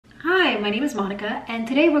my name is Monica, and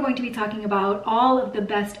today we're going to be talking about all of the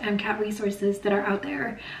best MCAT resources that are out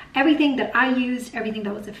there. Everything that I used, everything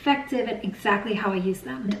that was effective, and exactly how I used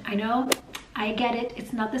them. I know, I get it,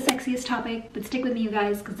 it's not the sexiest topic, but stick with me, you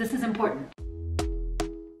guys, because this is important.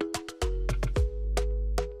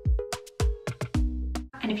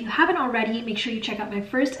 And if you haven't already, make sure you check out my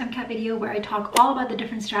first MCAT video where I talk all about the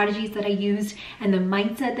different strategies that I used and the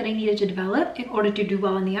mindset that I needed to develop in order to do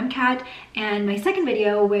well in the MCAT. And my second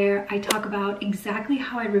video where I talk about exactly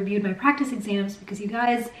how I reviewed my practice exams, because you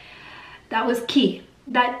guys, that was key.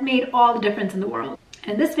 That made all the difference in the world.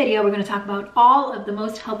 And in this video, we're going to talk about all of the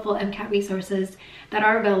most helpful MCAT resources that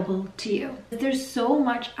are available to you. There's so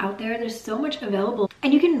much out there, there's so much available,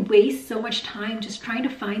 and you can waste so much time just trying to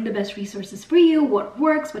find the best resources for you, what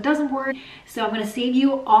works, what doesn't work. So I'm going to save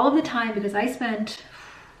you all of the time because I spent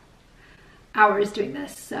hours doing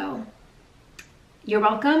this. So you're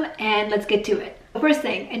welcome, and let's get to it. First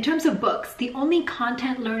thing, in terms of books, the only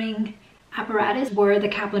content learning apparatus were the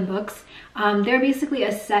Kaplan Books. They're basically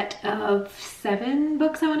a set of 7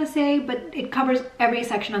 books, I want to say, but it covers every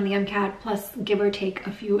section on the MCAT, plus give or take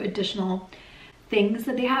a few additional things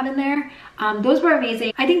that they have in there. Those were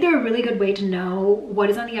amazing. I think they're a really good way to know what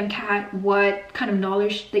is on the MCAT, what kind of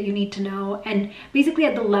knowledge that you need to know, and basically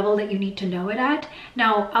at the level that you need to know it at.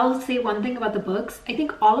 Now, I'll say one thing about the books. I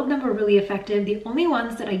think all of them were really effective. The only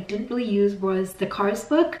ones that I didn't really use was the CARS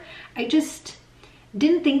book. I just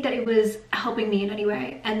didn't think that it was helping me in any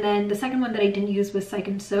way. And then the second one that I didn't use was Psych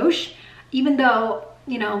and Soch, even though,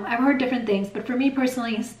 you know, I've heard different things, but for me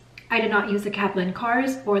personally, I did not use the Kaplan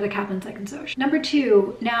CARS or the Kaplan Psych and Soch. Number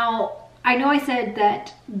 2, now I know I said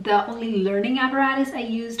that the only learning apparatus I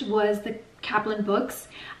used was the Kaplan Books,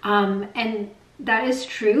 and that is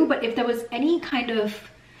true, but if there was any kind of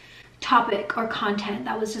topic or content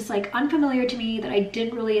that was just like unfamiliar to me, that I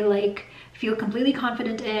didn't really like feel completely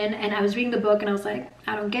confident in, and I was reading the book and I was like,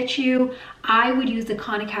 I don't get you, I would use the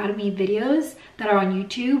Khan Academy videos that are on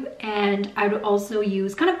YouTube, and I would also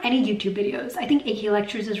use kind of any YouTube videos. I think AK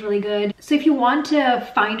Lectures is really good. So if you want to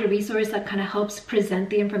find a resource that kind of helps present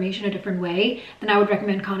the information a different way, then I would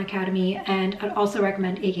recommend Khan Academy, and I'd also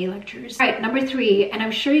recommend AK Lectures. All right, number 3, and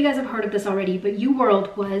I'm sure you guys have heard of this already, but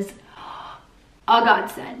UWorld was a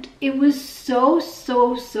godsend. It was so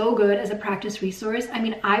good as a practice resource. I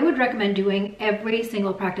mean, I would recommend doing every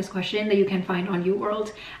single practice question that you can find on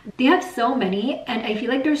UWorld. They have so many, and I feel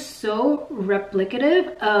like they're so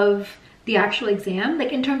replicative of the actual exam,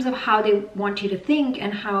 like in terms of how they want you to think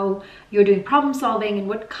and how you're doing problem solving and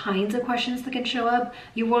what kinds of questions that can show up.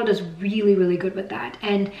 UWorld is really good with that.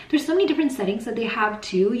 And there's so many different settings that they have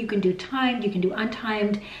too. You can do timed, you can do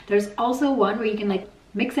untimed. There's also one where you can like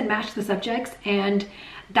mix and match the subjects, and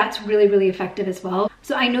that's really effective as well.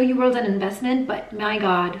 So I know UWorld's an investment, but my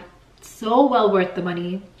god, so well worth the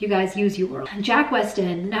money. You guys use UWorld. Jack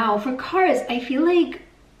Weston. Now for CARS, I feel like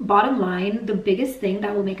bottom line, the biggest thing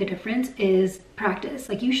that will make a difference is practice.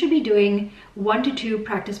 Like you should be doing 1 to 2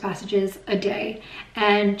 practice passages a day,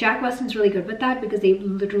 and Jack Weston's really good with that because they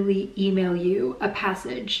literally email you a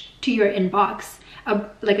passage to your inbox,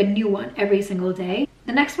 like a new one every single day.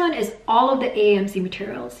 The next one is all of the AAMC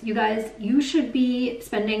materials. You guys, you should be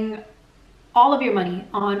spending all of your money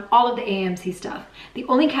on all of the AAMC stuff. The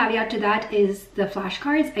only caveat to that is the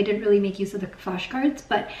flashcards. I didn't really make use of the flashcards,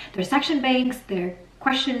 but their section banks, their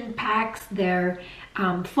question packs, their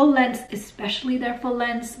full lengths, especially their full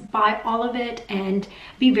lengths. Buy all of it and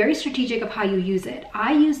be very strategic of how you use it.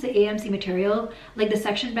 I use the AMC material, like the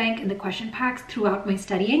section bank and the question packs, throughout my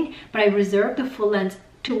studying, but I reserve the full lengths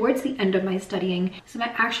towards the end of my studying. So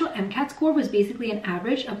my actual MCAT score was basically an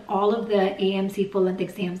average of all of the AMC full-length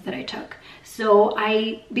exams that I took. So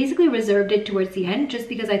I basically reserved it towards the end just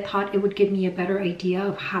because I thought it would give me a better idea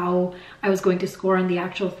of how I was going to score on the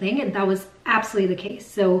actual thing, and that was absolutely the case.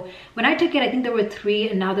 So when I took it, I think there were 3,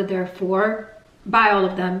 and now that there are 4, buy all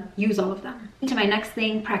of them, use all of them. To my next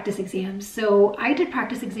thing, practice exams. So I did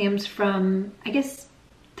practice exams from, I guess,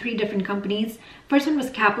 3 different companies. First one was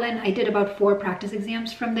Kaplan. I did about 4 practice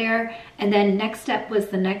exams from there, and then Next Step was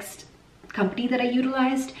the next company that I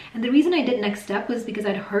utilized. And the reason I did Next Step was because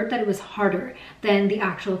I'd heard that it was harder than the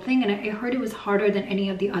actual thing, and I heard it was harder than any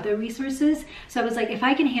of the other resources. So I was like, if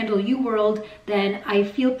I can handle UWorld, then I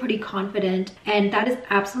feel pretty confident, and that is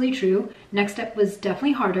absolutely true. Next Step was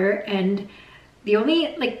definitely harder, and the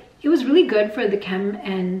only, like, it was really good for the chem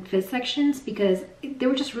and phys sections because they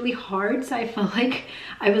were just really hard. So I felt like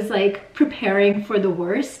I was like preparing for the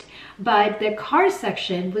worst. But the CARS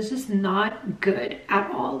section was just not good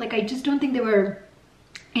at all. Like I just don't think they were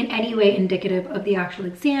in any way indicative of the actual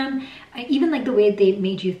exam. Even like the way they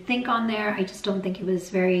made you think on there, I just don't think it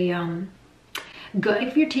was very good.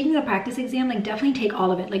 If you're taking a practice exam, like definitely take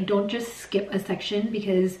all of it. Like don't just skip a section,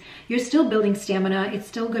 because you're still building stamina. It's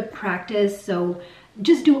still good practice. So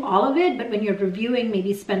just do all of it, but when you're reviewing,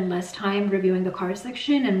 maybe spend less time reviewing the car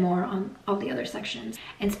section and more on all the other sections.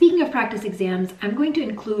 And speaking of practice exams, I'm going to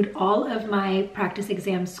include all of my practice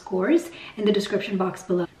exam scores in the description box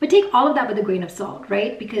below. But take all of that with a grain of salt,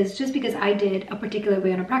 right? Because just because I did a particular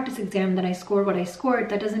way on a practice exam, that I scored what I scored,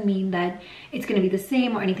 that doesn't mean that it's going to be the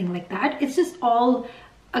same or anything like that. It's just all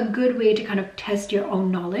a good way to kind of test your own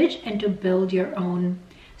knowledge and to build your own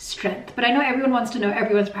strength. But I know everyone wants to know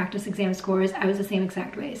everyone's practice exam scores. I was the same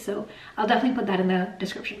exact way, so I'll definitely put that in the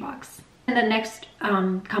description box. And the next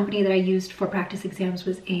company that I used for practice exams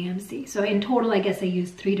was AAMC. So in total, I guess I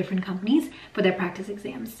used 3 different companies for their practice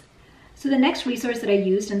exams. So the next resource that I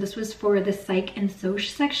used, and this was for the psych and soch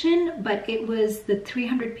section, but it was the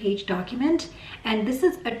 300-page document. And this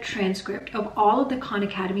is a transcript of all of the Khan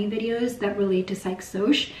Academy videos that relate to psych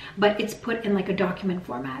soch, but it's put in like a document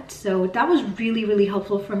format. So that was really, really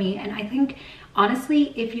helpful for me. And I think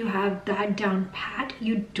honestly, if you have that down pat,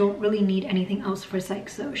 you don't really need anything else for psych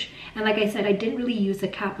soch. And like I said, I didn't really use the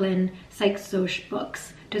Kaplan psych soch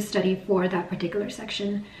books to study for that particular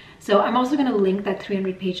section. So I'm also going to link that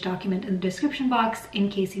 300-page document in the description box in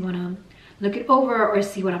case you want to look it over or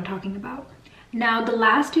see what I'm talking about. Now, the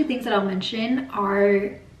last 2 things that I'll mention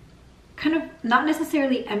are kind of not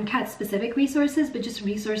necessarily MCAT specific resources, but just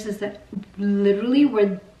resources that literally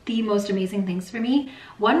were the most amazing things for me.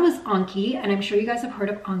 One was Anki, and I'm sure you guys have heard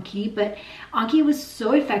of Anki, but Anki was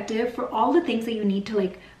so effective for all the things that you need to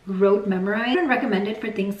like rote memorize. I don't recommend it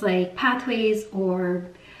for things like pathways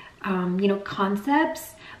or you know,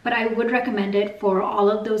 concepts, but I would recommend it for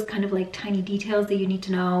all of those kind of like tiny details that you need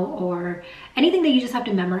to know, or anything that you just have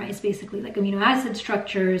to memorize, basically, like amino acid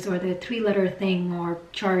structures or the 3-letter thing or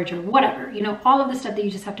charge or whatever, you know, all of the stuff that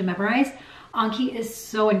you just have to memorize. Anki is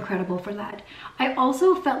so incredible for that. I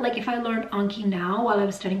also felt like if I learned Anki now while I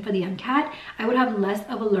was studying for the MCAT, I would have less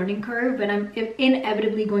of a learning curve, and I'm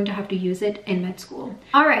inevitably going to have to use it in med school.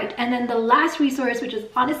 All right, and then the last resource, which is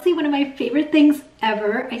honestly one of my favorite things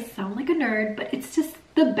ever. I sound like a nerd, but it's just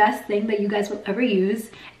the best thing that you guys will ever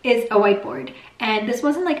use, is a whiteboard. And this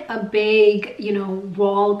wasn't like a big, you know,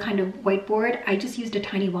 wall kind of whiteboard. I just used a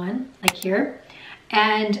tiny one, like here.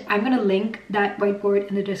 And I'm gonna link that whiteboard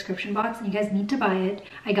in the description box, and you guys need to buy it.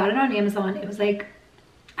 I got it on Amazon. It was like,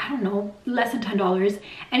 I don't know, less than $10,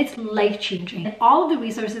 and it's life-changing. And all of the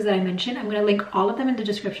resources that I mentioned, I'm gonna link all of them in the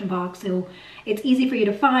description box, so it's easy for you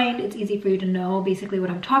to find, it's easy for you to know basically what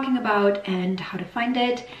I'm talking about and how to find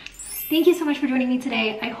it. Thank you so much for joining me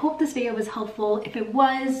today. I hope this video was helpful. If it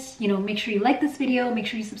was, you know, make sure you like this video, make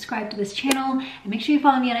sure you subscribe to this channel, and make sure you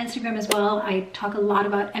follow me on Instagram as well. I talk a lot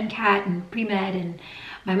about MCAT and pre-med and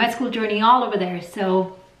my med school journey all over there.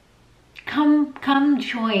 So come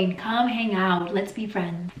join, come hang out, let's be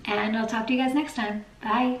friends. And I'll talk to you guys next time.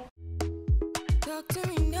 Bye. Talk to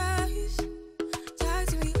me nice.